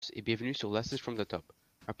Et bienvenue sur Lessons from the Top,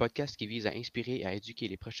 un podcast qui vise à inspirer et à éduquer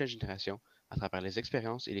les prochaines générations à travers les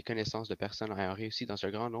expériences et les connaissances de personnes ayant réussi dans un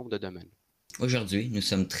grand nombre de domaines. Aujourd'hui, nous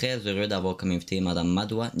sommes très heureux d'avoir comme invité Mme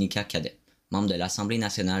Madwa-Nika Cadet, membre de l'Assemblée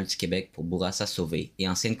nationale du Québec pour Bourassa-Sauvé et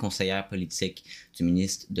ancienne conseillère politique du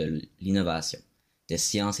ministre de l'Innovation, des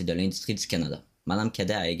Sciences et de l'Industrie du Canada. Mme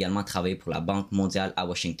Cadet a également travaillé pour la Banque mondiale à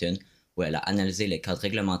Washington, où elle a analysé les cadres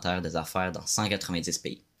réglementaires des affaires dans 190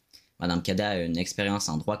 pays. Mme Cadet a une expérience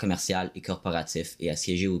en droit commercial et corporatif et a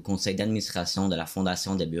siégé au conseil d'administration de la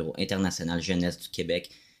Fondation des Bureaux internationaux jeunesse du Québec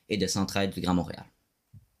et de Centraide du Grand Montréal.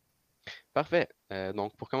 Parfait.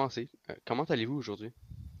 Donc, pour commencer, comment allez-vous aujourd'hui?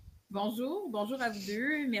 Bonjour à vous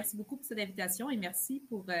deux. Merci beaucoup pour cette invitation et merci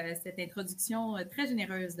pour cette introduction très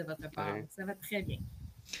généreuse de votre part. Ouais. Ça va très bien.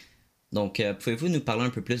 Donc, pouvez-vous nous parler un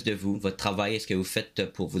peu plus de vous, votre travail et ce que vous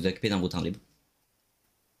faites pour vous occuper dans vos temps libres?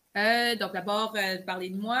 Donc, d'abord, parler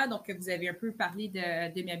de moi. Donc, vous avez un peu parlé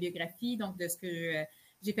de ma biographie, donc de ce que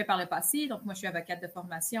j'ai fait par le passé. Donc, moi, je suis avocate de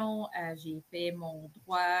formation. J'ai fait mon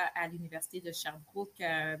droit à l'Université de Sherbrooke,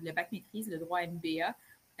 le bac maîtrise, le droit MBA.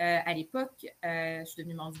 À l'époque, je suis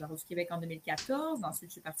devenue membre du Barreau du Québec en 2014. Ensuite,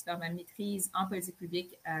 je suis partie faire ma maîtrise en politique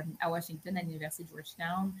publique à Washington, à l'Université de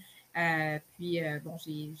Georgetown.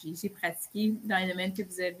 J'ai pratiqué dans les domaines que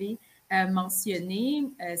vous avez mentionné.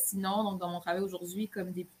 Sinon, donc, dans mon travail aujourd'hui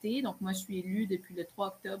comme députée, donc moi, je suis élue depuis le 3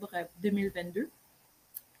 octobre 2022.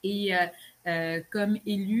 Et comme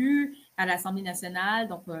élue à l'Assemblée nationale,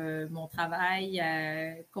 donc mon travail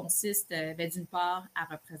consiste d'une part à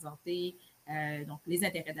représenter donc les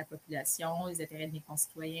intérêts de la population, les intérêts de mes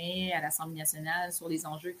concitoyens à l'Assemblée nationale sur les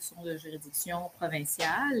enjeux qui sont de juridiction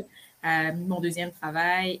provinciale. Mon deuxième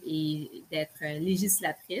travail est d'être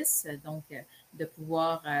législatrice, donc de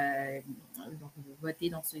pouvoir voter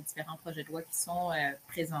donc, sur les différents projets de loi qui sont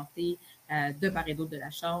présentés de part et d'autre de la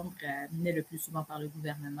Chambre, mais le plus souvent par le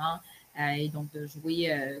gouvernement, et donc de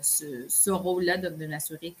jouer ce rôle-là, de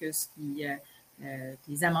m'assurer que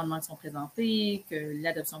les amendements qui sont présentés, que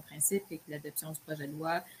l'adoption de principe et que l'adoption du projet de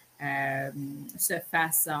loi se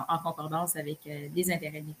fasse en concordance avec les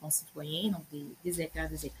intérêts de mes concitoyens, donc des électeurs et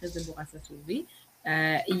des électrices de Bourassa-Sauvé.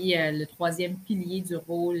 Le troisième pilier du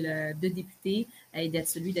rôle de député est d'être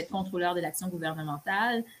celui d'être contrôleur de l'action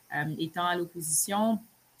gouvernementale. Étant à l'opposition,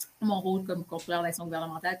 mon rôle comme contrôleur d'action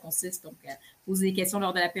gouvernementale consiste donc à poser des questions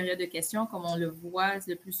lors de la période de questions, comme on le voit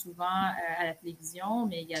le plus souvent à la télévision,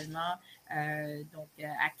 mais également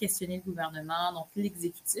à questionner le gouvernement, donc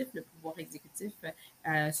l'exécutif, le pouvoir exécutif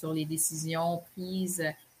sur les décisions prises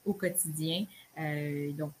au quotidien.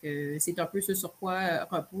 C'est un peu ce sur quoi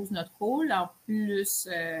repose notre rôle. En plus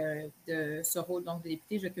de ce rôle donc, de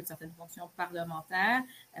député, j'occupe certaines fonctions parlementaires.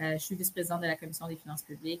 Je suis vice-présidente de la Commission des finances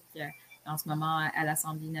publiques en ce moment à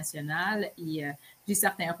l'Assemblée nationale et j'ai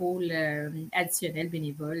certains rôles additionnels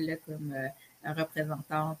bénévoles là, comme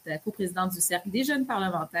représentante, coprésidente du Cercle des jeunes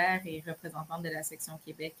parlementaires et représentante de la section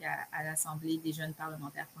Québec à l'Assemblée des jeunes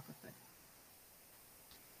parlementaires francophones.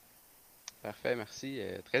 Parfait, merci.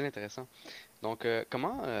 Très intéressant. Donc,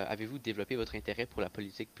 comment avez-vous développé votre intérêt pour la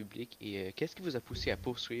politique publique et qu'est-ce qui vous a poussé à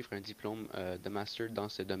poursuivre un diplôme de master dans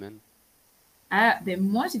ce domaine?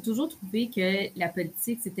 Moi, j'ai toujours trouvé que la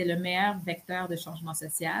politique, c'était le meilleur vecteur de changement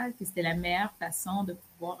social, que c'était la meilleure façon de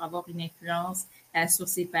pouvoir avoir une influence sur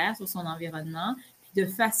ses pairs, sur son environnement, puis de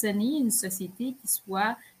façonner une société qui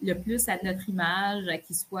soit le plus à notre image,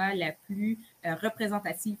 qui soit la plus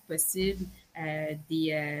représentative possible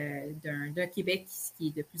d'un Québec qui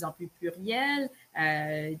est de plus en plus pluriel,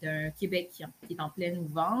 d'un Québec qui est en pleine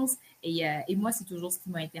mouvance. Et moi, c'est toujours ce qui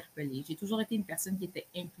m'a interpellée. J'ai toujours été une personne qui était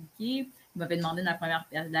impliquée. Vous m'avez demandé la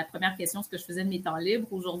première question ce que je faisais de mes temps libres.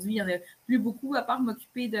 Aujourd'hui, il n'y en a plus beaucoup à part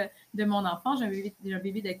m'occuper de mon enfant. J'ai un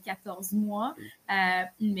bébé de 14 mois.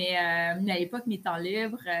 Mais à l'époque, mes temps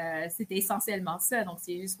libres, c'était essentiellement ça. Donc,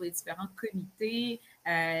 c'est juste pour les différents comités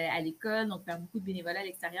à l'école, donc faire beaucoup de bénévolat à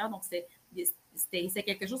l'extérieur. Donc, c'était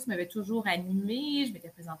quelque chose qui m'avait toujours animée. Je m'étais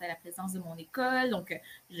présentée à la présidence de mon école. Donc,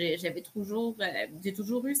 j'ai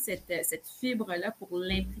toujours eu cette fibre-là pour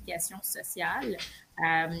l'implication sociale.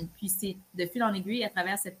 Puis, c'est de fil en aiguille, à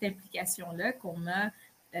travers cette implication-là, qu'on m'a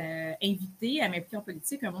invitée à m'impliquer en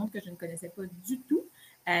politique, un monde que je ne connaissais pas du tout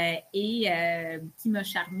qui m'a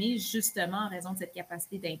charmée justement en raison de cette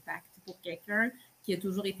capacité d'impact. Pour quelqu'un qui a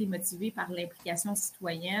toujours été motivé par l'implication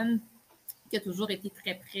citoyenne, qui a toujours été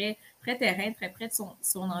très terrain, très près de son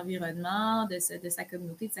environnement, de sa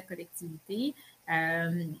communauté, de sa collectivité.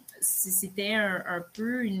 C'était un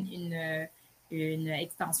peu une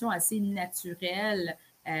extension assez naturelle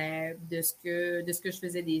de ce que je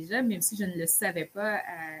faisais déjà, même si je ne le savais pas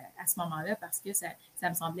à ce moment-là, parce que ça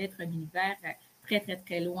me semblait être un univers très, très,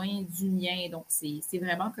 très loin du mien. Donc, c'est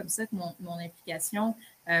vraiment comme ça que mon implication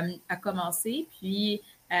a commencé. Puis,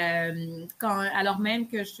 alors même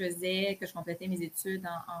que je complétais mes études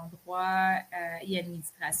en droit et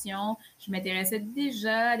administration, je m'intéressais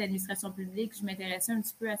déjà à l'administration publique, je m'intéressais un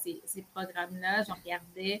petit peu à ces programmes-là, j'en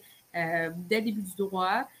regardais dès le début du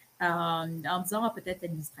droit en me disant peut-être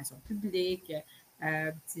l'administration publique,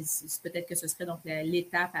 peut-être que ce serait donc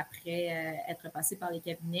l'étape après être passé par les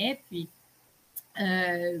cabinets, puis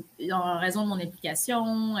en raison de mon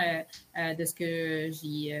implication, de ce que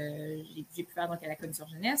j'ai pu faire donc à la commission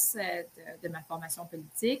jeunesse, de ma formation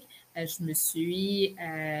politique, je me suis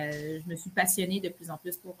passionnée de plus en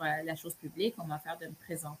plus pour la chose publique. On m'a offert de me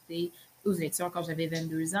présenter aux élections quand j'avais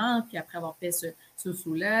 22 ans, puis après avoir fait ce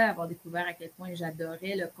saut-là, avoir découvert à quel point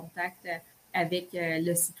j'adorais le contact avec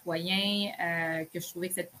le citoyen, que je trouvais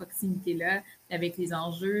que cette proximité-là avec les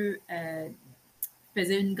enjeux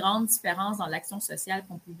faisait une grande différence dans l'action sociale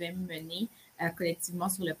qu'on pouvait mener collectivement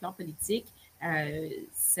sur le plan politique.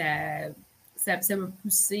 Ça m'a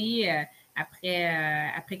poussé,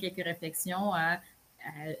 après quelques réflexions, à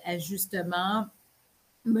justement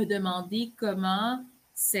me demander comment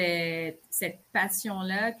cette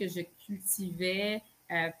passion-là que je cultivais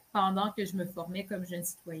pendant que je me formais comme jeune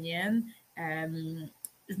citoyenne,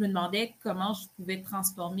 je me demandais comment je pouvais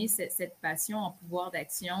transformer cette passion en pouvoir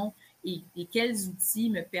d'action et quels outils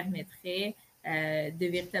me permettraient de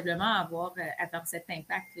véritablement avoir cet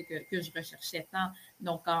impact que je recherchais tant.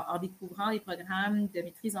 Donc, en découvrant les programmes de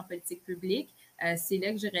maîtrise en politique publique, c'est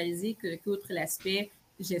là que j'ai réalisé qu'outre l'aspect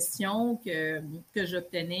gestion que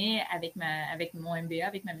j'obtenais avec mon MBA,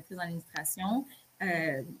 avec ma maîtrise en administration,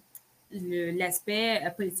 l'aspect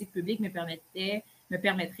politique publique me permettrait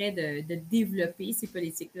de développer ces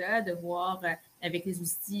politiques-là, de voir avec les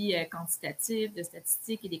outils quantitatifs, de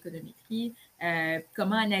statistiques et d'économétrie,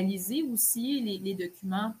 comment analyser aussi les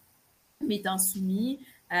documents m'étant soumis,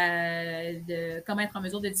 comment être en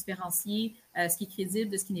mesure de différencier ce qui est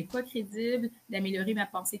crédible de ce qui n'est pas crédible, d'améliorer ma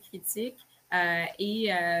pensée critique et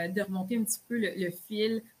de remonter un petit peu le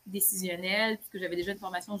fil décisionnel, puisque j'avais déjà une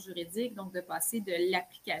formation juridique, donc de passer de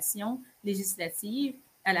l'application législative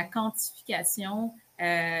à la quantification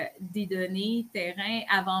des données terrain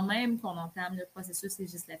avant même qu'on entame le processus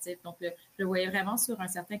législatif. Donc, je le voyais vraiment sur un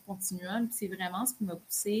certain continuum. C'est vraiment ce qui m'a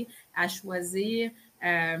poussé à choisir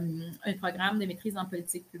un programme de maîtrise en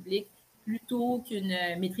politique publique plutôt qu'une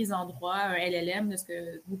maîtrise en droit, un LLM, de ce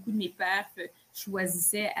que beaucoup de mes pairs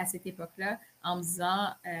choisissaient à cette époque-là, en me disant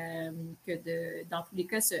que dans tous les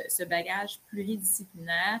cas, ce bagage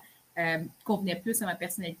pluridisciplinaire convenait plus à ma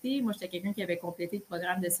personnalité. Moi, j'étais quelqu'un qui avait complété le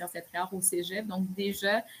programme de sciences littéraires au cégep. Donc,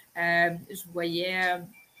 déjà, j'ai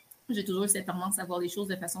toujours eu cette tendance à voir les choses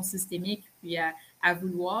de façon systémique, puis à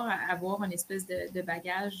vouloir avoir une espèce de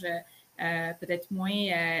bagage peut-être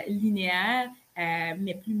moins linéaire,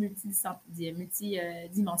 mais plus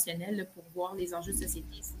multidimensionnel pour voir les enjeux de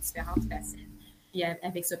société, ces différentes facettes. Puis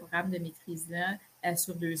avec ce programme de maîtrise-là,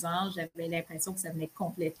 sur 2 ans, j'avais l'impression que ça venait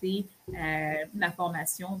compléter ma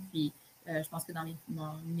formation. Puis je pense que dans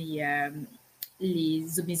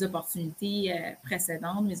mes opportunités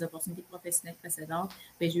précédentes, mes opportunités professionnelles précédentes,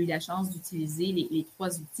 j'ai eu la chance d'utiliser les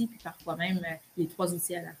 3 outils, puis parfois même les 3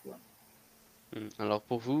 outils à la fois. Alors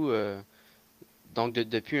pour vous, donc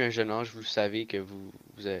depuis un jeune âge, vous savez que vous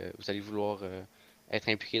allez vouloir être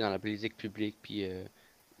impliqué dans la politique publique, puis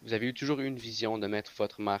vous avez toujours eu une vision de mettre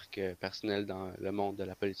votre marque personnelle dans le monde de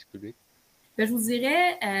la politique publique? Je vous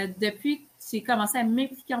dirais, depuis que j'ai commencé à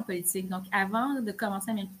m'impliquer en politique, donc avant de commencer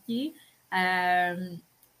à m'impliquer,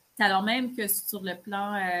 alors même que sur le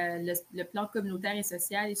plan communautaire et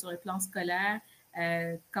social et sur le plan scolaire,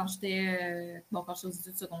 quand j'étais aux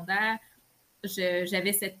études secondaires,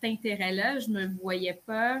 j'avais cet intérêt-là. Je ne me voyais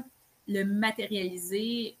pas le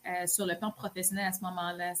matérialiser sur le plan professionnel à ce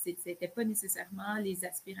moment-là. Ce n'était pas nécessairement les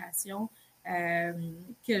aspirations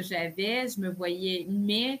que j'avais. Je me voyais,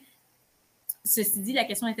 mais ceci dit, la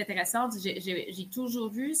question est intéressante. J'ai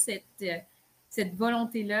toujours eu cette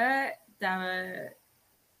volonté-là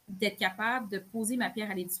d'être capable de poser ma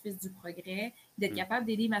pierre à l'édifice du progrès, d'être capable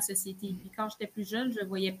d'aider ma société. Puis quand j'étais plus jeune, je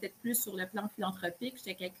voyais peut-être plus sur le plan philanthropique.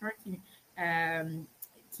 J'étais quelqu'un qui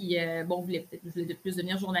voulait peut-être plus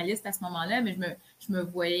devenir journaliste à ce moment-là, mais je me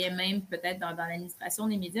voyais même peut-être dans l'administration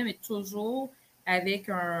des médias, mais toujours avec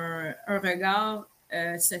un regard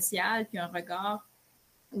social, puis un regard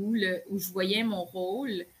où je voyais mon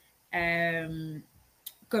rôle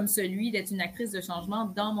comme celui d'être une actrice de changement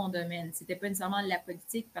dans mon domaine. C'était pas nécessairement la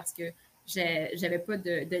politique parce que j'avais pas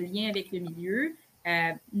de lien avec le milieu,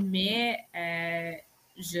 mais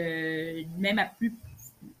même à plus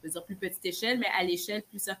petite échelle, mais à l'échelle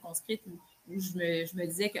plus circonscrite où je me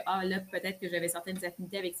disais que là, peut-être que j'avais certaines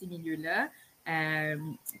affinités avec ces milieux-là,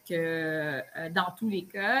 que dans tous les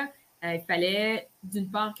cas, il fallait, d'une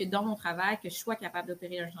part, que dans mon travail, que je sois capable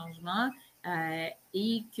d'opérer un changement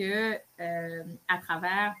et que à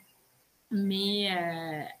travers mes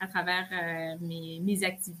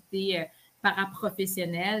activités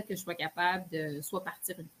paraprofessionnelles, que je sois capable de soit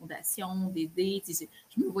partir une fondation, d'aider.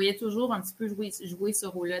 Je me voyais toujours un petit peu jouer ce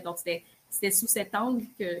rôle-là. Donc, c'était sous cet angle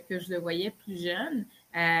que je le voyais plus jeune.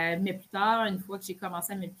 Mais plus tard, une fois que j'ai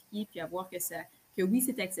commencé à m'impliquer puis à voir que oui,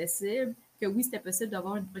 c'est accessible, que oui, c'était possible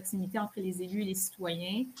d'avoir une proximité entre les élus et les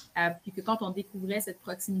citoyens, puis que quand on découvrait cette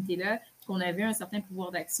proximité-là, qu'on avait un certain pouvoir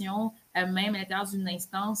d'action, même à l'intérieur d'une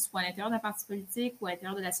instance, soit à l'intérieur d'un parti politique ou à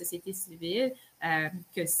l'intérieur de la société civile,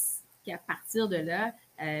 qu'à partir de là,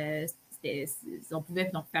 on pouvait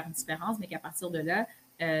donc faire une différence, mais qu'à partir de là,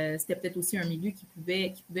 c'était peut-être aussi un milieu qui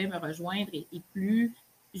pouvait me rejoindre et plus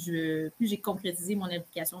j'ai concrétisé mon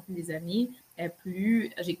implication au fil des années,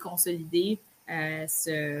 plus j'ai consolidé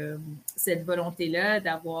cette volonté-là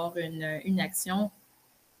d'avoir une action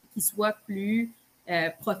qui soit plus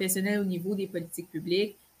professionnelle au niveau des politiques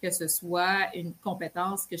publiques, que ce soit une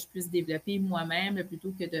compétence que je puisse développer moi-même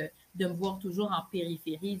plutôt que de me voir toujours en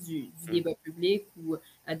périphérie du débat public ou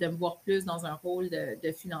de me voir plus dans un rôle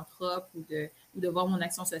de philanthrope ou de voir mon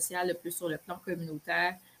action sociale plus sur le plan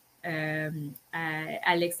communautaire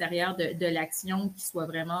à l'extérieur de l'action qui soit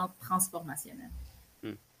vraiment transformationnelle.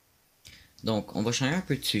 Donc, on va changer un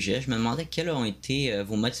peu de sujet. Je me demandais quelles ont été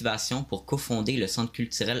vos motivations pour cofonder le Centre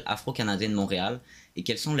culturel afro-canadien de Montréal et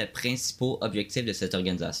quels sont les principaux objectifs de cette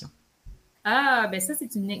organisation? Ben ça,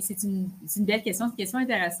 c'est une belle question, une question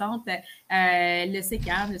intéressante. Le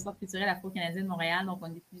CECAM, le Centre culturel afro-canadien de Montréal, donc on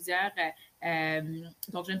est plusieurs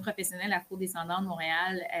donc jeunes professionnels afro-descendants de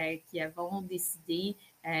Montréal qui avons décidé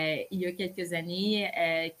il y a quelques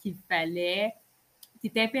années qu'il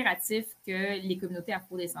était impératif que les communautés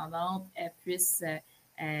afro-descendantes puissent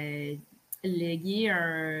léguer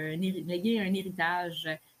un héritage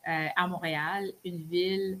à Montréal, une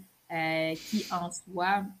ville qui en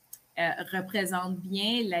soi représente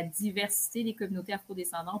bien la diversité des communautés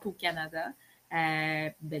afrodescendantes au Canada.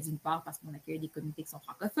 D'une part parce qu'on accueille des communautés qui sont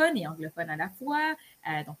francophones et anglophones à la fois,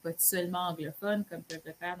 donc pas seulement anglophones comme peuvent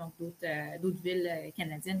le faire donc d'autres villes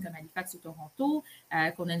canadiennes comme Halifax ou Toronto,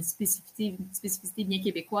 qu'on a une spécificité bien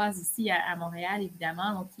québécoise ici à Montréal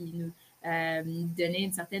évidemment, donc qui nous donnait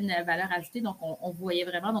une certaine valeur ajoutée. Donc on voyait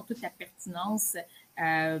vraiment donc toute la pertinence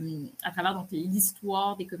à travers donc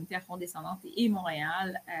l'histoire des communautés afro-descendantes et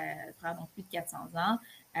Montréal, à travers donc plus de 400 ans,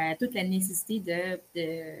 toute la nécessité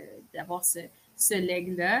d'avoir ce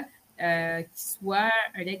legs-là, qui soit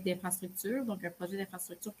un legs d'infrastructure, donc un projet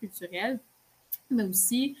d'infrastructure culturelle, mais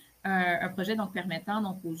aussi un projet donc permettant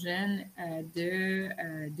donc aux jeunes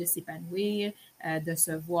de s'épanouir, de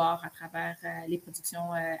se voir à travers les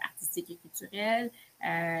productions artistiques et culturelles.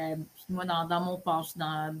 Puis moi, dans mon penche,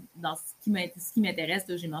 dans ce qui m'intéresse,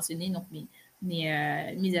 j'ai mentionné donc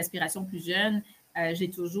mes aspirations plus jeunes. J'ai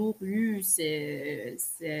toujours eu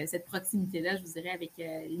cette proximité-là, je vous dirais, avec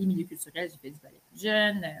les milieux culturels. J'ai fait du ballet plus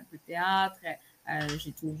jeune, un peu de théâtre.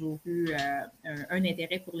 J'ai toujours eu un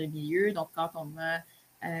intérêt pour le milieu. Donc, quand on m'a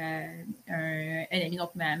un ami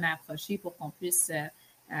donc m'a approché pour qu'on puisse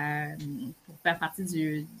pour faire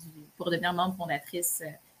partie pour devenir membre fondatrice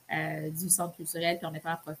du centre culturel puis en mettant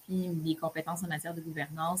à profit des compétences en matière de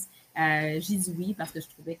gouvernance. J'ai dit oui parce que je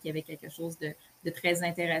trouvais qu'il y avait quelque chose de très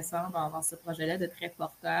intéressant dans ce projet-là, de très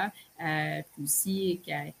porteur. Puis aussi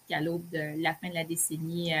qu'à l'aube de la fin de la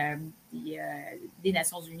décennie des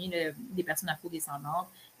Nations Unies, des personnes afro-descendantes,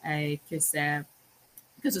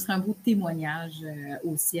 que ce serait un beau témoignage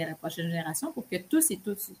aussi à la prochaine génération pour que tous et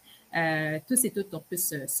toutes on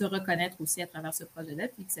puisse se reconnaître aussi à travers ce projet-là,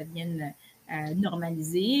 puis que ça vienne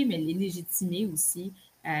normaliser, mais les légitimer aussi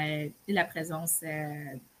la présence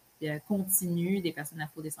continue des personnes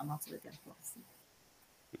afro-descendantes sur le territoire ici.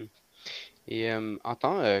 Et en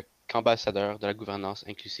tant qu'ambassadeur de la gouvernance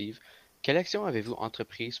inclusive, quelle action avez-vous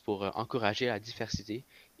entreprise pour encourager la diversité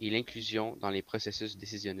et l'inclusion dans les processus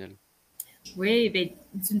décisionnels? Oui, bien,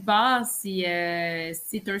 d'une part, c'est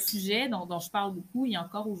un sujet dont je parle beaucoup et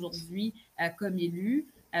encore aujourd'hui comme élu.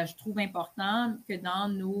 Je trouve important que dans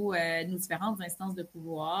nos différentes instances de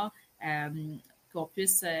pouvoir, qu'on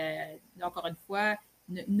puisse, encore une fois,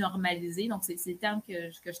 normaliser, donc c'est le terme que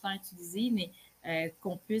je tends à utiliser, mais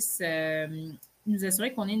qu'on puisse nous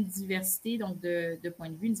assurer qu'on ait une diversité donc de points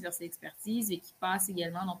de vue, une diversité d'expertise et qui passe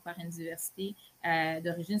également donc par une diversité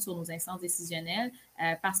d'origine sur nos instances décisionnelles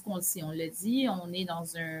parce qu'on le sait, on l'a dit, on vit dans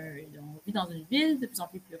une ville de plus en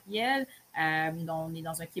plus plurielle, on est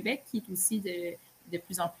dans un Québec qui est aussi de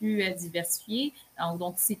plus en plus diversifiée.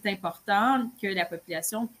 Donc, c'est important que la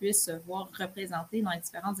population puisse se voir représentée dans les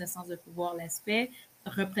différentes instances de pouvoir. L'aspect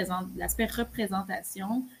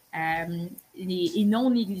représentation est non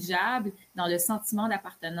négligeable dans le sentiment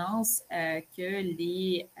d'appartenance que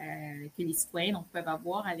les citoyens donc, peuvent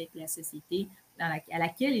avoir avec la société à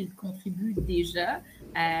laquelle ils contribuent déjà.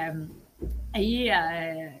 Et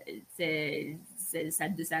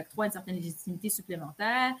ça accroît une certaine légitimité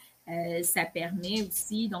supplémentaire. Ça permet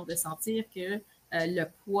aussi donc de sentir que le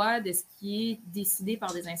poids de ce qui est décidé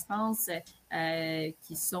par des instances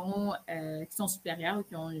qui sont supérieures,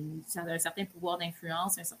 qui ont un certain pouvoir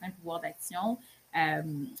d'influence, un certain pouvoir d'action,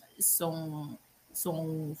 sont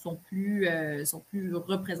plus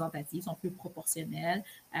représentatifs, sont plus proportionnels.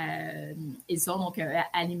 Ils sont donc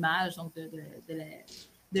à l'image donc,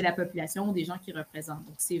 de la population, des gens qui représentent.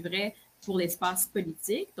 Donc, c'est vrai pour l'espace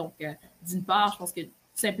politique. Donc, d'une part, je pense que tout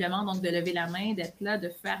simplement, donc, de lever la main, d'être là, de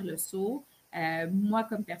faire le saut. Moi,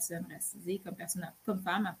 comme personne racisée, comme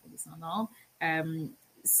femme afrodescendante,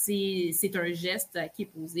 c'est un geste qui est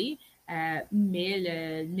posé,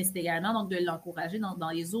 mais c'est également donc, de l'encourager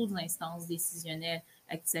dans les autres instances décisionnelles,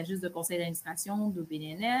 qu'il s'agisse de conseils d'administration, de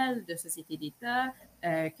BNL, de sociétés d'État,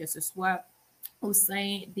 que ce soit au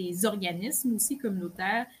sein des organismes aussi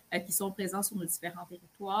communautaires qui sont présents sur nos différents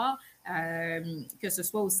territoires, que ce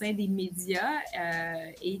soit au sein des médias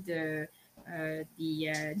et des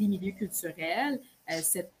milieux culturels.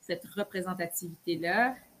 Cette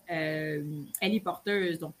représentativité-là, elle est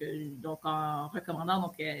porteuse. Donc en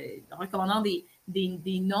recommandant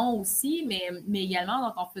des noms aussi, mais également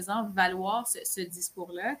donc, en faisant valoir ce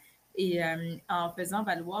discours-là et en faisant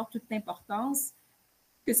valoir toute l'importance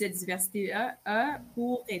que cette diversité-là a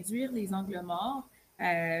pour réduire les angles morts,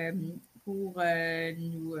 pour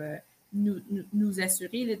nous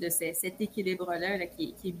assurer là, de cet équilibre-là là,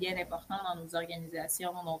 qui est bien important dans nos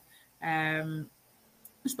organisations. Donc,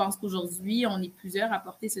 je pense qu'aujourd'hui, on est plusieurs à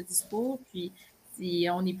porter ce discours, puis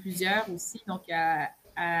on est plusieurs aussi donc à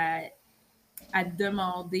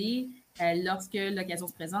demander lorsque l'occasion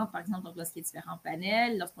se présente, par exemple, donc, lorsqu'il y a différents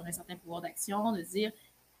panels, lorsqu'on a un certain pouvoir d'action, de dire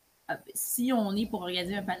si on est pour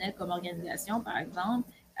organiser un panel comme organisation, par exemple,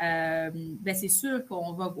 c'est sûr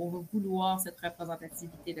qu'on va vouloir cette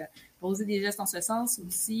représentativité-là. Poser des gestes en ce sens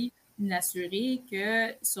aussi, m'assurer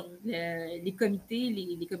que sur les comités,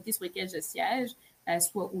 les comités sur lesquels je siège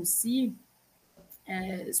soient aussi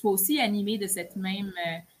animés de cette même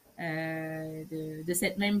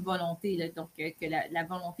volonté. Là. Donc, que la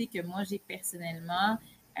volonté que moi j'ai personnellement,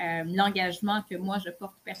 l'engagement que moi je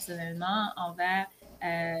porte personnellement envers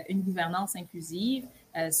une gouvernance inclusive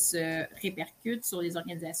se répercute sur les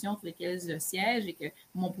organisations sur lesquelles je siège et que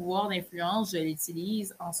mon pouvoir d'influence, je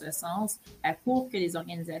l'utilise en ce sens pour que les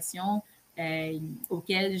organisations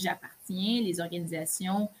auxquelles j'appartiens, les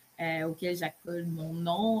organisations auxquelles j'accole mon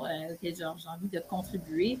nom, auxquelles j'ai envie de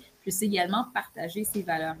contribuer, puissent également partager ces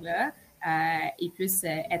valeurs-là et puissent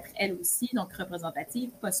être elles aussi donc représentatives,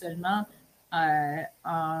 pas seulement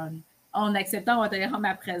en acceptant ou en tolérant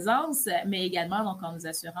ma présence, mais également donc en nous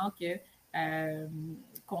assurant que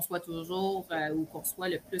qu'on soit toujours ou qu'on soit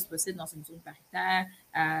le plus possible dans une zone paritaire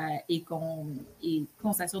et qu'on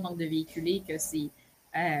s'assure donc de véhiculer que c'est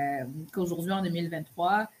qu'aujourd'hui en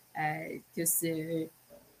 2023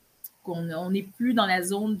 qu'on n'est plus dans la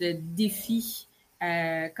zone de défi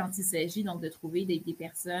quand il s'agit donc de trouver des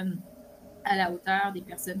personnes à la hauteur, des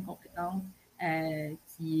personnes compétentes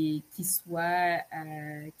qui soient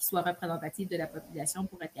représentatives de la population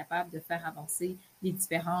pour être capables de faire avancer les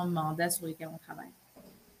différents mandats sur lesquels on travaille.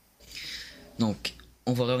 Donc,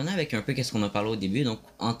 on va revenir avec un peu ce qu'on a parlé au début. Donc,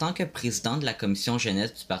 en tant que président de la commission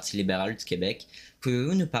jeunesse du Parti libéral du Québec,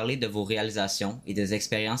 pouvez-vous nous parler de vos réalisations et des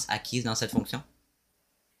expériences acquises dans cette fonction?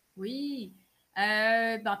 Oui.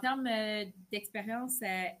 En termes d'expérience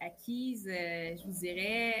acquise, je vous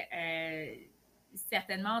dirais,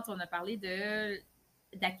 certainement, on a parlé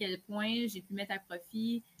d'à quel point j'ai pu mettre à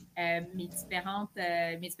profit mes différentes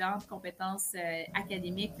compétences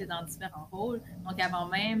académiques dans différents rôles. Donc, avant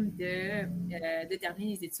même de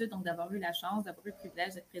terminer les études, donc d'avoir eu la chance, d'avoir eu le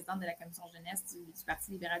privilège d'être présidente de la commission jeunesse du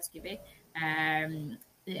Parti libéral du Québec,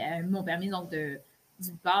 m'ont permis donc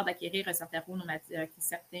d'une part, d'acquérir un certain rôle,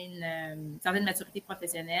 certaines maturités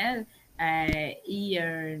professionnelles et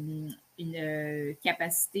une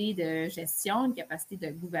capacité de gestion, une capacité de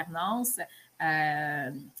gouvernance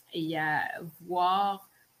et à voir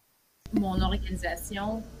mon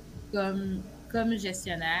organisation comme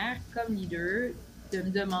gestionnaire, comme leader, de me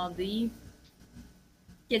demander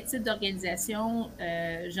quel type d'organisation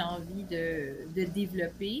j'ai envie de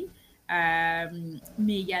développer,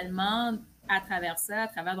 mais également à travers ça, à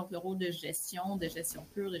travers donc le rôle de gestion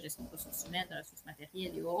pure, de gestion de ressources humaines, de ressources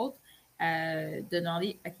matérielles et autres, de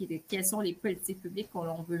demander quelles sont les politiques publiques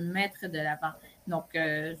qu'on veut mettre de l'avant. Donc,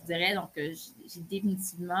 je dirais, j'ai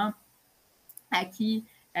définitivement acquis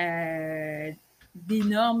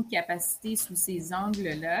d'énormes capacités sous ces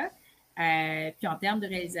angles-là. Puis en termes de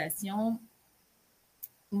réalisation,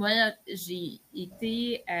 moi, j'ai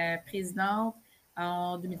été présidente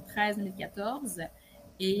en 2013-2014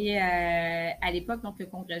 et à l'époque, donc le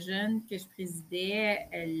Congrès jeune que je présidais,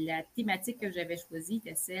 la thématique que j'avais choisie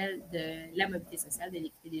était celle de la mobilité sociale, de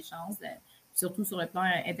l'équité des chances, surtout sur le plan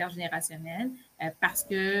intergénérationnel, parce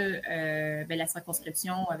que la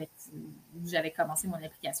circonscription où j'avais commencé mon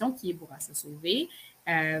application, qui est Bourassa-Sauvé,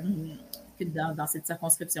 dans cette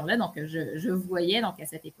circonscription-là, donc je voyais donc à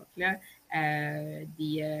cette époque-là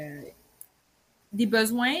des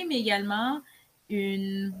besoins, mais également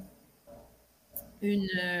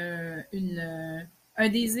un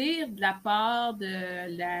désir de la part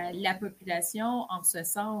de la population en ce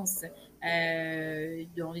sens. On est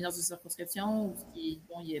dans une circonscription où il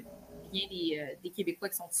y a bien des Québécois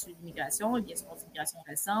qui sont issus d'immigration, et bien sûr d'immigration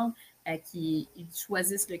récente, qui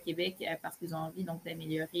choisissent le Québec parce qu'ils ont envie donc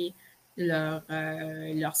d'améliorer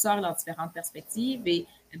leur sort, leurs différentes perspectives, et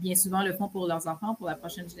bien souvent le font pour leurs enfants, pour la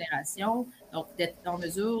prochaine génération. Donc, d'être en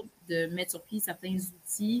mesure de mettre sur pied certains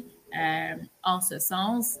outils en ce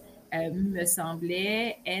sens me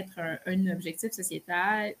semblait être un objectif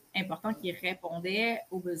sociétal important qui répondait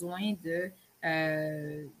aux besoins de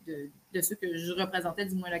ceux que je représentais,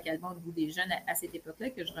 du moins localement, au niveau des jeunes à cette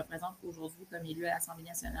époque-là, que je représente aujourd'hui comme élu à l'Assemblée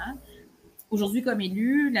nationale. Aujourd'hui, comme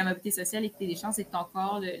élu, la mobilité sociale et l'équité des chances est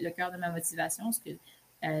encore le cœur de ma motivation, parce que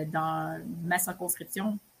dans ma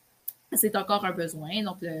circonscription, c'est encore un besoin.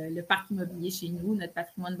 Donc, le parc immobilier chez nous, notre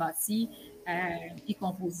patrimoine bâti, est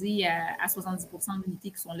composé à 70%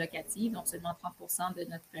 d'unités qui sont locatives, donc seulement 30% de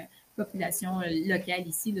notre population locale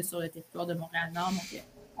ici, sur le territoire de Montréal-Nord.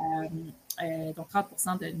 Donc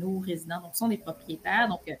 30% de nos résidents sont des propriétaires.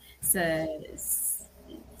 Donc, ça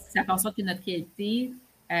fait en sorte que notre réalité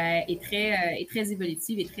est très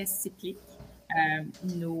évolutive et très cyclique.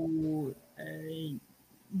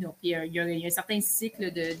 Donc, il y a un certain cycle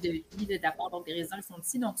de vie d'apport des résidents qui sont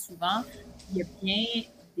ici. Donc, souvent, il y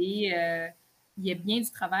a bien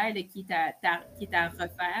du travail qui est à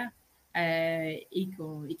refaire et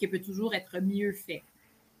qui peut toujours être mieux fait.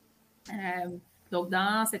 Donc,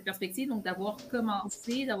 dans cette perspective, donc d'avoir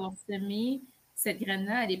semé cette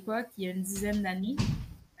graine-là à l'époque, il y a une dizaine d'années.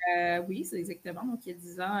 Oui, c'est exactement. Donc, il y a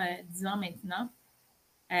 10 ans maintenant.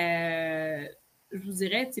 Je vous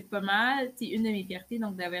dirais, c'est pas mal. C'est une de mes fiertés,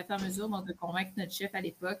 donc d'avoir été en mesure de convaincre notre chef à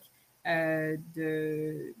l'époque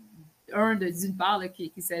d'une part,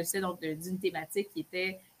 qu'il s'agissait donc d'une thématique qui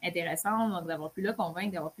était intéressante, donc d'avoir pu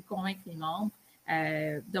convaincre les membres,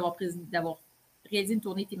 d'avoir réalisé une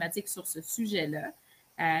tournée thématique sur ce sujet-là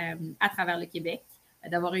à travers le Québec,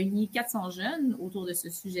 d'avoir réuni 400 jeunes autour de ce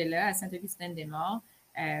sujet-là à Saint-Augustin-des-Maures.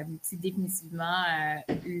 C'est définitivement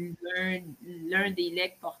l'un des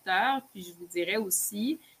legs porteurs. Puis je vous dirais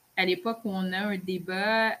aussi, à l'époque où on a un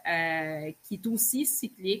débat qui est aussi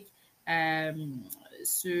cyclique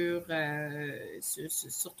sur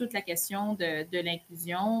toute la question de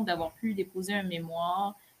l'inclusion, d'avoir pu déposer un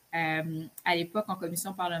mémoire à l'époque en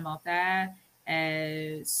commission parlementaire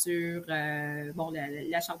sur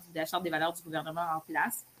la charte des valeurs du gouvernement en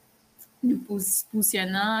place, nous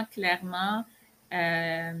positionnant clairement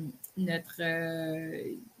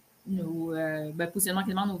positionnant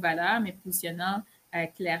clairement nos valeurs, mais positionnant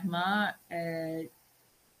clairement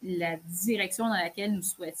la direction dans laquelle nous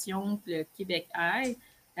souhaitions que le Québec aille.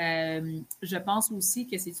 Je pense aussi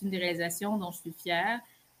que c'est une des réalisations dont je suis fière,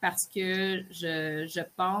 parce que je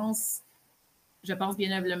pense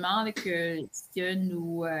bien humblement que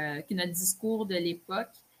notre discours de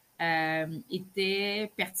l'époque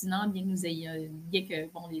était pertinent, bien que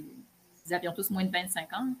nous avions tous moins de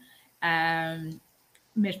 25 ans.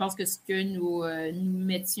 Mais je pense que ce que nous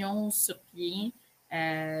mettions sur pied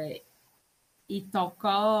est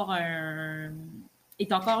encore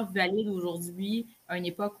valide aujourd'hui, à une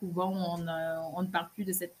époque où on ne parle plus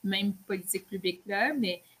de cette même politique publique-là,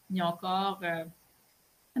 mais il y a encore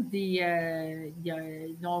on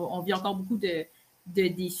vit encore beaucoup de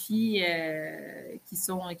défis qui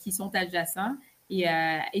sont adjacents,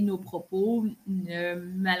 et nos propos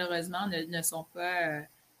malheureusement ne sont pas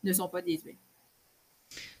désuets.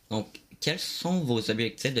 Donc, quels sont vos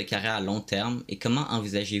objectifs de carrière à long terme et comment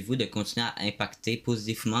envisagez-vous de continuer à impacter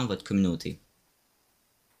positivement votre communauté?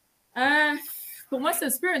 Pour moi, c'est un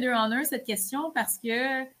peu un 2 en 1 cette question, parce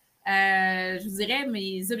que Je vous dirais,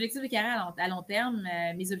 mes objectifs de carrière à long terme,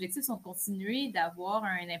 mes objectifs sont de continuer d'avoir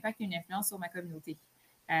un impact et une influence sur ma communauté.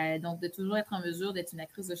 Donc, de toujours être en mesure d'être une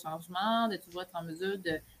actrice de changement, de toujours être en mesure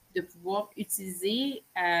de pouvoir utiliser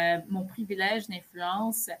mon privilège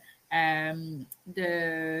d'influence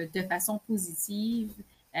de façon positive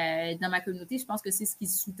dans ma communauté. Je pense que c'est ce qui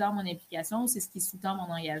sous-tend mon implication, c'est ce qui sous-tend mon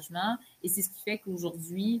engagement et c'est ce qui fait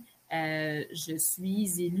qu'aujourd'hui, je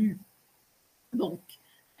suis élue. Donc,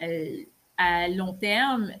 à long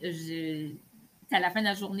terme, à la fin de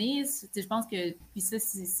la journée, je pense que, puis ça,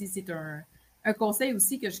 c'est un conseil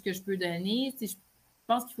aussi que je peux donner. Je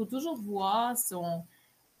pense qu'il faut toujours voir son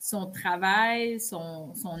travail,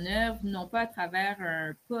 son œuvre, non pas à travers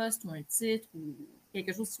un poste ou un titre ou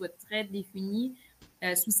quelque chose qui soit très défini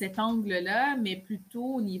sous cet angle-là, mais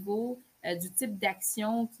plutôt au niveau du type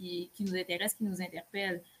d'action qui nous intéresse, qui nous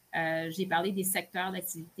interpelle. J'ai parlé des secteurs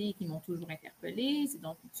d'activité qui m'ont toujours interpellée, c'est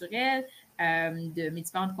donc culturel, de mes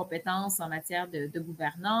différentes compétences en matière de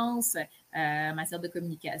gouvernance, en matière de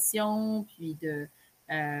communication, puis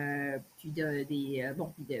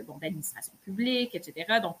d'administration publique,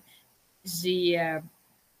 etc. Donc,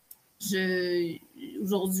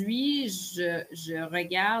 aujourd'hui, je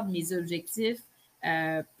regarde mes objectifs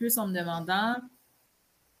plus en me demandant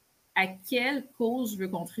à quelle cause je veux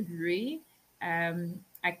contribuer,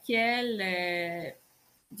 à quel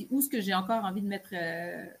où est-ce que j'ai encore envie de mettre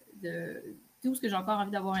où est-ce que j'ai encore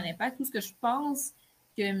envie d'avoir un impact, où est-ce que je pense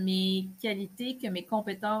que mes qualités, que mes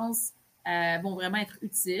compétences vont vraiment être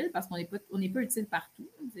utiles, parce qu'on n'est pas utile partout,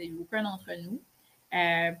 aucun d'entre nous.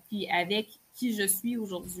 Puis avec qui je suis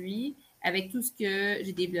aujourd'hui, avec tout ce que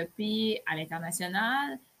j'ai développé à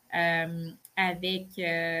l'international, avec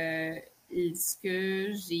ce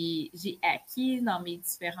que j'ai acquis dans mes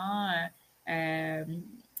différents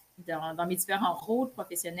dans mes différents rôles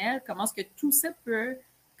professionnels, comment tout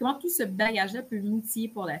ce bagage-là peut m'outiller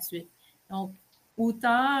pour la suite. Donc,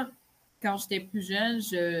 autant quand j'étais plus jeune,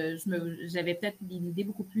 j'avais peut-être une idée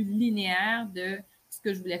beaucoup plus linéaire de ce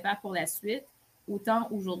que je voulais faire pour la suite, autant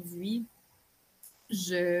aujourd'hui,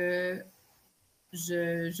 je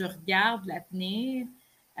regarde l'avenir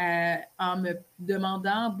en me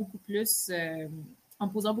demandant beaucoup plus, en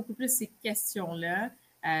me posant beaucoup plus ces questions-là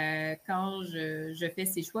quand je fais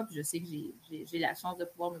ces choix. Puis je sais que j'ai la chance de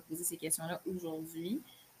pouvoir me poser ces questions-là aujourd'hui.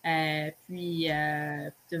 Puis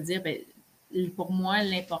de me dire, pour moi,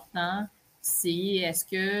 l'important, c'est est-ce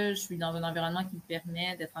que je suis dans un environnement qui me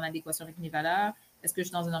permet d'être en adéquation avec mes valeurs? Est-ce que je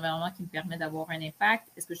suis dans un environnement qui me permet d'avoir un impact?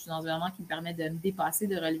 Est-ce que je suis dans un environnement qui me permet de me dépasser,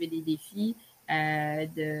 de relever des défis,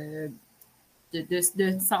 de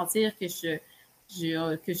sentir que je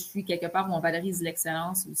suis quelque part où on valorise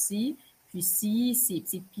l'excellence aussi? Puis si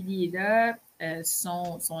ces piliers-là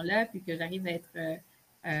sont là, puis que j'arrive à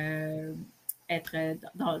être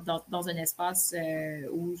dans un espace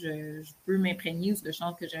où je peux m'imprégner, où je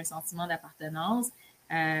sens que j'ai un sentiment d'appartenance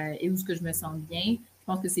et où ce que je me sens bien, je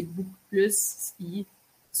pense que c'est beaucoup plus ce qui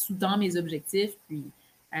sous-tend mes objectifs, puis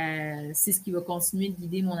c'est ce qui va continuer de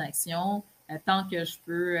guider mon action tant que je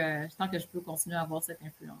peux continuer à avoir cette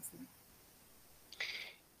influence-là.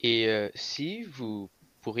 Et si vous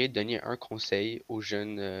pourriez donner un conseil aux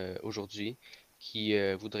jeunes aujourd'hui qui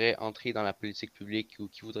voudraient entrer dans la politique publique ou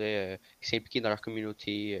qui voudraient s'impliquer dans leur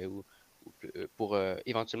communauté pour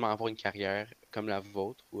éventuellement avoir une carrière comme la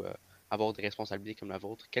vôtre ou avoir des responsabilités comme la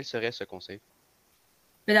vôtre, quel serait ce conseil?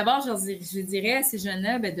 D'abord, je dirais à ces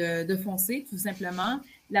jeunes-là de foncer, tout simplement.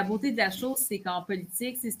 La beauté de la chose, c'est qu'en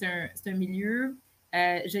politique, c'est un milieu,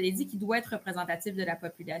 je l'ai dit, qui doit être représentatif de la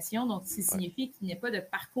population. Donc, ce qui signifie qu'il n'y a pas de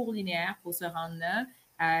parcours linéaire pour se rendre là.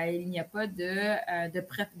 Il n'y a pas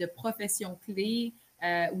de profession clé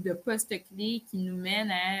ou de poste clé qui nous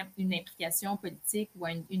mène à une implication politique ou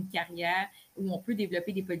à une carrière où on peut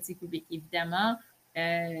développer des politiques publiques. Évidemment,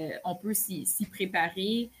 on peut s'y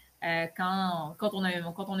préparer quand on a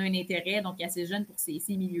un intérêt donc assez jeune pour ces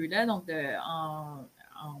milieux-là, donc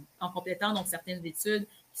en complétant donc certaines études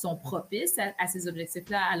qui sont propices à ces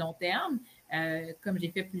objectifs-là à long terme, comme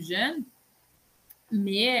j'ai fait plus jeune.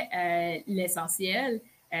 Mais l'essentiel,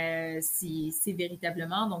 c'est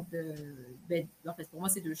véritablement donc en fait pour moi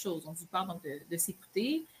c'est deux choses. On dit part donc de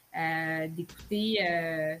s'écouter, d'écouter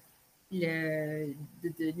de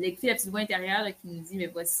l'écouter la petite voix intérieure là, qui nous dit mais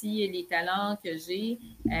voici les talents que j'ai,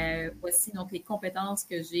 voici donc les compétences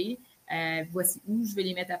que j'ai, voici où je vais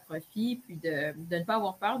les mettre à profit, puis de ne pas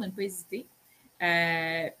avoir peur, de ne pas hésiter.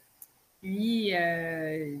 Puis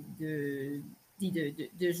de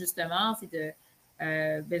justement, c'est de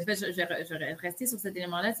je vais rester sur cet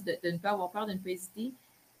élément-là, c'est de ne pas avoir peur, de ne pas hésiter.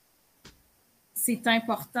 C'est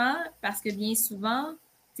important parce que bien souvent,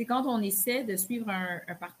 c'est quand on essaie de suivre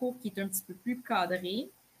un parcours qui est un petit peu plus cadré,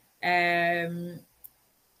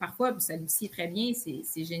 parfois, ça nous sied très bien,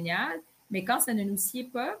 c'est génial, mais quand ça ne nous sied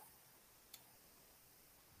pas,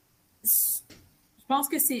 je pense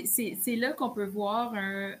que c'est là qu'on peut voir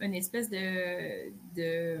une espèce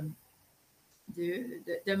de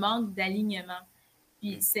manque d'alignement.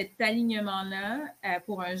 Puis cet alignement-là,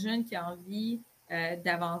 pour un jeune qui a envie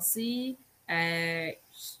d'avancer,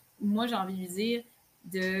 moi, j'ai envie de dire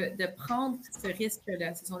de prendre ce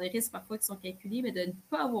risque-là. Ce sont des risques parfois qui sont calculés, mais de ne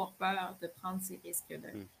pas avoir peur de prendre ces risques-là.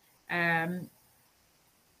 Parce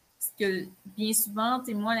que bien souvent,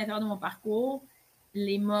 moi, à l'intérieur de mon parcours,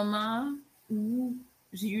 les moments où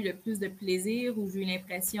j'ai eu le plus de plaisir, où j'ai eu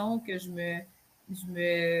l'impression que je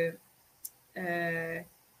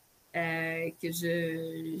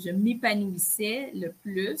m'épanouissais le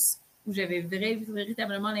plus, où j'avais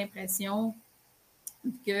véritablement l'impression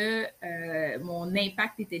que mon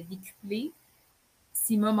impact était décuplé.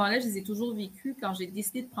 Ces moments-là, je les ai toujours vécus quand j'ai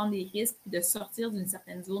décidé de prendre des risques et de sortir d'une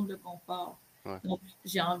certaine zone de confort. Ouais. Donc,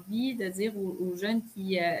 j'ai envie de dire aux jeunes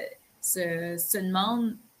qui se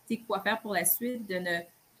demandent quoi faire pour la suite, de ne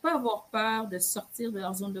pas avoir peur de sortir de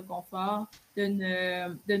leur zone de confort, de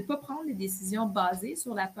ne pas prendre des décisions basées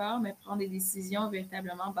sur la peur, mais prendre des décisions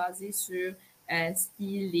véritablement basées sur ce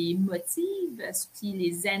qui les motive, ce qui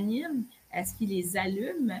les anime, ce qui les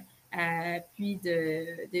allume, puis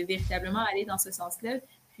de véritablement aller dans ce sens-là.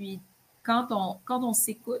 Puis quand on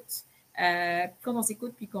s'écoute,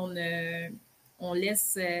 puis on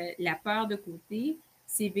laisse la peur de côté,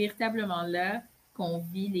 c'est véritablement là qu'on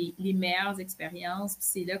vit les meilleures expériences, puis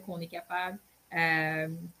c'est là qu'on est capable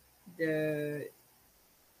de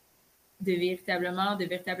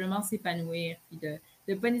véritablement s'épanouir, puis de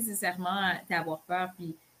pas nécessairement avoir peur.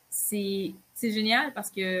 Puis c'est génial parce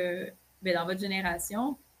que dans votre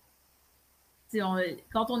génération,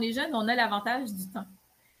 quand on est jeune, on a l'avantage du temps.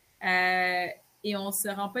 Et on ne se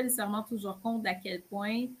rend pas nécessairement toujours compte d'à quel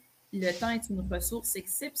point le temps est une ressource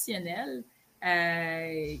exceptionnelle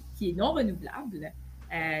qui est non renouvelable.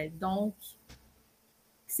 Donc,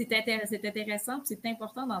 c'est intéressant, c'est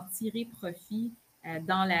important d'en tirer profit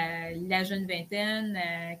dans la jeune vingtaine,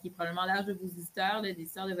 qui est probablement l'âge de vos éditeurs, des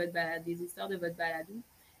éditeurs de votre balado.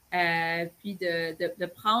 Puis de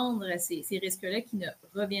prendre ces risques-là qui ne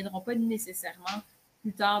reviendront pas nécessairement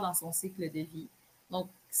plus tard dans son cycle de vie. Donc,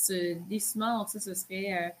 décidément, ça, ce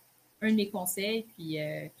serait un de mes conseils. Puis,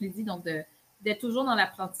 je l'ai dit, donc, d'être toujours dans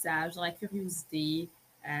l'apprentissage, dans la curiosité,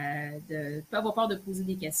 de ne pas avoir peur de poser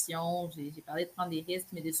des questions. J'ai parlé de prendre des risques,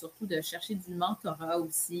 mais surtout de chercher du mentorat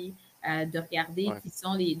aussi, de regarder qui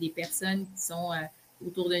sont les personnes qui sont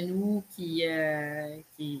autour de nous,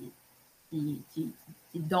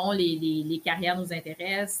 dont les carrières nous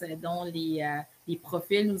intéressent, dont les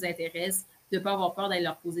profils nous intéressent, de ne pas avoir peur d'aller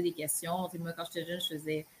leur poser des questions. Moi, quand j'étais jeune, je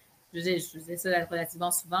faisais ça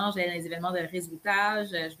relativement souvent. J'allais dans les événements de réseautage.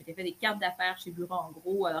 Je m'étais fait des cartes d'affaires chez Bureaux, en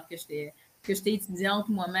gros, alors que j'étais étudiante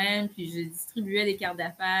moi-même, puis je distribuais des cartes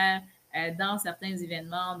d'affaires dans certains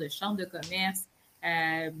événements de chambres de commerce.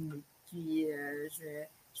 Puis je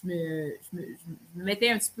me mettais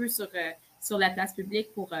un petit peu sur la place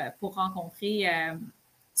publique pour rencontrer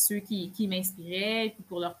ceux qui m'inspiraient, puis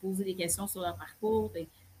pour leur poser des questions sur leur parcours, de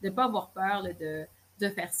ne pas avoir peur de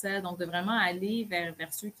faire ça, donc de vraiment aller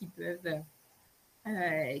vers ceux qui peuvent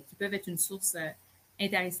être une source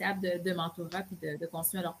intarissable de mentorat, puis de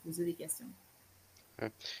continuer à leur poser des questions.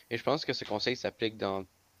 Et je pense que ce conseil s'applique dans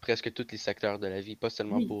presque tous les secteurs de la vie, pas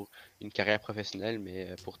seulement pour une carrière professionnelle,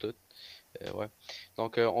 mais pour toutes. Ouais.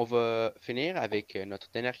 Donc, on va finir avec notre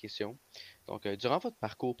dernière question. Donc, durant votre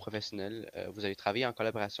parcours professionnel, vous avez travaillé en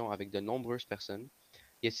collaboration avec de nombreuses personnes.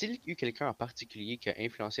 Y a-t-il eu quelqu'un en particulier qui a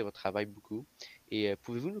influencé votre travail beaucoup? Et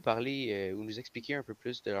pouvez-vous nous parler ou nous expliquer un peu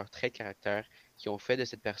plus de leurs traits de caractère qui ont fait de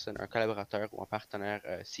cette personne un collaborateur ou un partenaire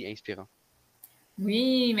si inspirant?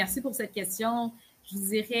 Oui, merci pour cette question. Je vous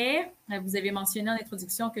dirais, vous avez mentionné en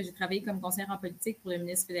introduction que j'ai travaillé comme conseillère en politique pour le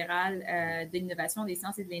ministre fédéral de l'Innovation, des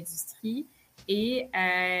Sciences et de l'Industrie. Et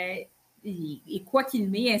quoi qu'il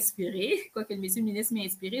m'ait inspiré, quoi que le monsieur le ministre m'ait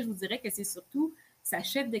inspiré, je vous dirais que c'est surtout sa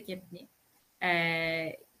chef de cabinet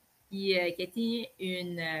qui était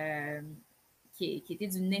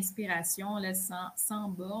d'une inspiration là, sans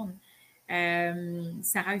borne.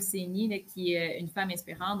 Sarah Husseini, là, qui est une femme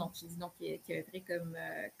inspirante, donc j'ai dit donc qui a œuvré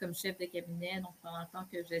comme chef de cabinet, donc pendant le temps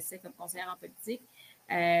que j'essaie comme conseillère en politique,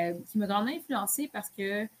 qui m'a grandement influencée parce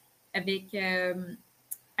que avec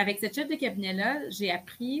cette chef de cabinet-là, j'ai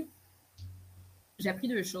appris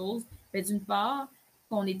deux choses. D'une part,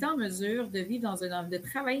 qu'on était en mesure de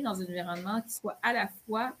travailler dans un environnement qui soit à la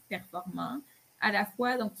fois performant, à la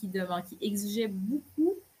fois donc qui exigeait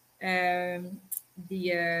beaucoup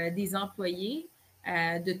des employés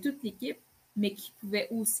de toute l'équipe, mais qui pouvait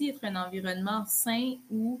aussi être un environnement sain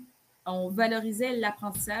où on valorisait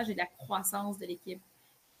l'apprentissage et la croissance de l'équipe.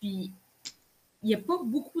 Puis, il n'y a pas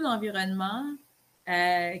beaucoup d'environnements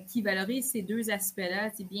qui valorisent ces deux aspects-là.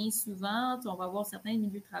 C'est bien souvent, on va avoir certains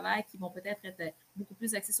milieux de travail qui vont peut-être être beaucoup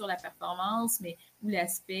plus axés sur la performance, mais où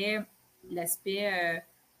l'aspect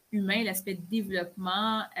humain, l'aspect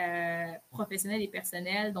développement professionnel et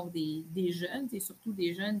personnel, donc des jeunes, et surtout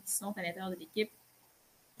des jeunes qui sont à l'intérieur de l'équipe,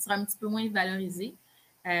 sera un petit peu moins valorisé.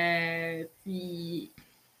 Puis,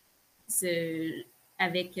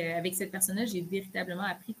 avec cette personne-là, j'ai véritablement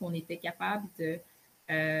appris qu'on était capable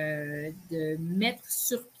de mettre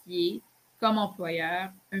sur pied, comme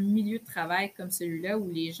employeur, un milieu de travail comme celui-là où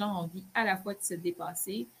les gens ont envie à la fois de se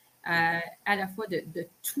dépasser, à la fois de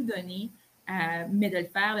tout donner, mais de le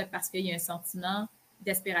faire parce qu'il y a un sentiment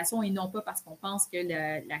d'aspiration et non pas parce qu'on pense que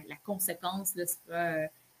la conséquence là,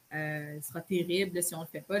 sera terrible là, si on ne le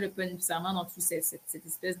fait pas, là, pas nécessairement dans toute cette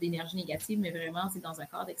espèce d'énergie négative, mais vraiment, c'est dans un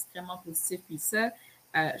cadre extrêmement positif. Puis ça,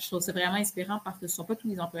 je trouve ça vraiment inspirant parce que ce ne sont pas tous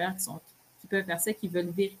les employeurs qui peuvent faire ça, qui veulent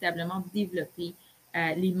véritablement développer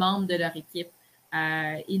les membres de leur équipe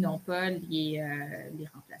et non pas les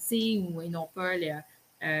remplacer ou et non pas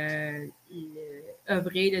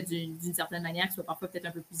œuvrer d'une certaine manière qui soit parfois peut-être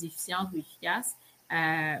un peu plus efficiente ou efficace,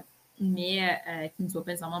 mais qui ne soit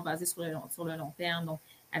pas nécessairement basée sur le long terme. Donc,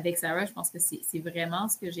 avec Sarah, je pense que c'est vraiment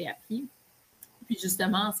ce que j'ai appris. Puis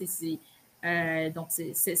justement, donc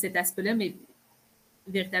c'est cet aspect-là, mais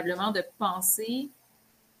véritablement de penser,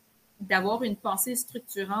 d'avoir une pensée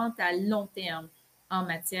structurante à long terme en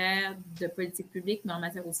matière de politique publique, mais en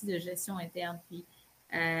matière aussi de gestion interne. Puis,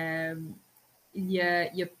 il y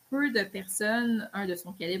a peu de personnes, de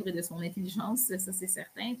son calibre et de son intelligence, ça c'est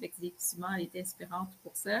certain. Effectivement, elle était inspirante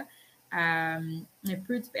pour ça. Mais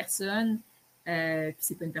peu de personnes, puis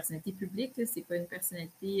c'est pas une personnalité publique, c'est pas une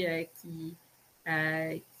personnalité qui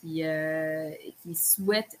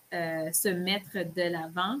souhaite se mettre de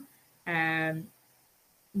l'avant,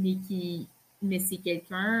 mais c'est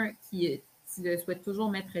quelqu'un qui souhaite toujours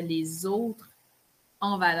mettre les autres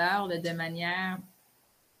en valeur là, de manière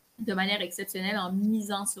exceptionnelle en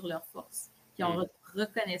misant sur leurs forces, puis en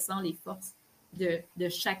reconnaissant les forces de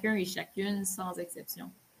chacun et chacune sans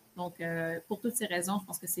exception. Donc, pour toutes ces raisons, je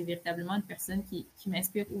pense que c'est véritablement une personne qui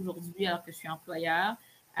m'inspire aujourd'hui alors que je suis employeur,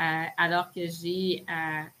 alors que j'ai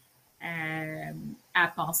à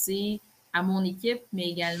penser à mon équipe, mais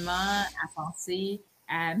également à penser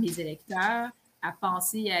à mes électeurs, à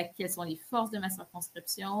penser à quelles sont les forces de ma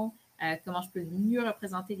circonscription, comment je peux mieux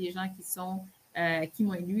représenter les gens qui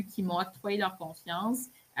m'ont élu, qui m'ont octroyé leur confiance,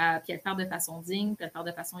 puis à le faire de façon digne, puis à le faire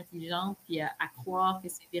de façon intelligente, puis à croire que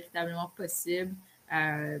c'est véritablement possible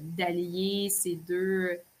d'allier ces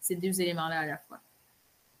deux éléments-là à la fois.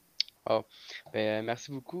 Oh.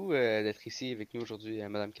 Merci beaucoup d'être ici avec nous aujourd'hui,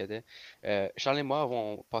 Mme Cadet. Charles et moi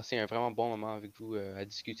avons passé un vraiment bon moment avec vous à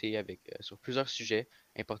discuter sur plusieurs sujets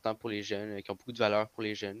importants pour les jeunes, qui ont beaucoup de valeur pour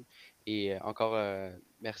les jeunes. Et encore,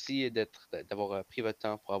 merci d'avoir pris votre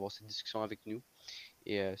temps pour avoir cette discussion avec nous.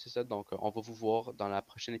 Et c'est ça, donc on va vous voir dans la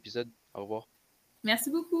prochaine épisode. Au revoir. Merci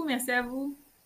beaucoup, merci à vous.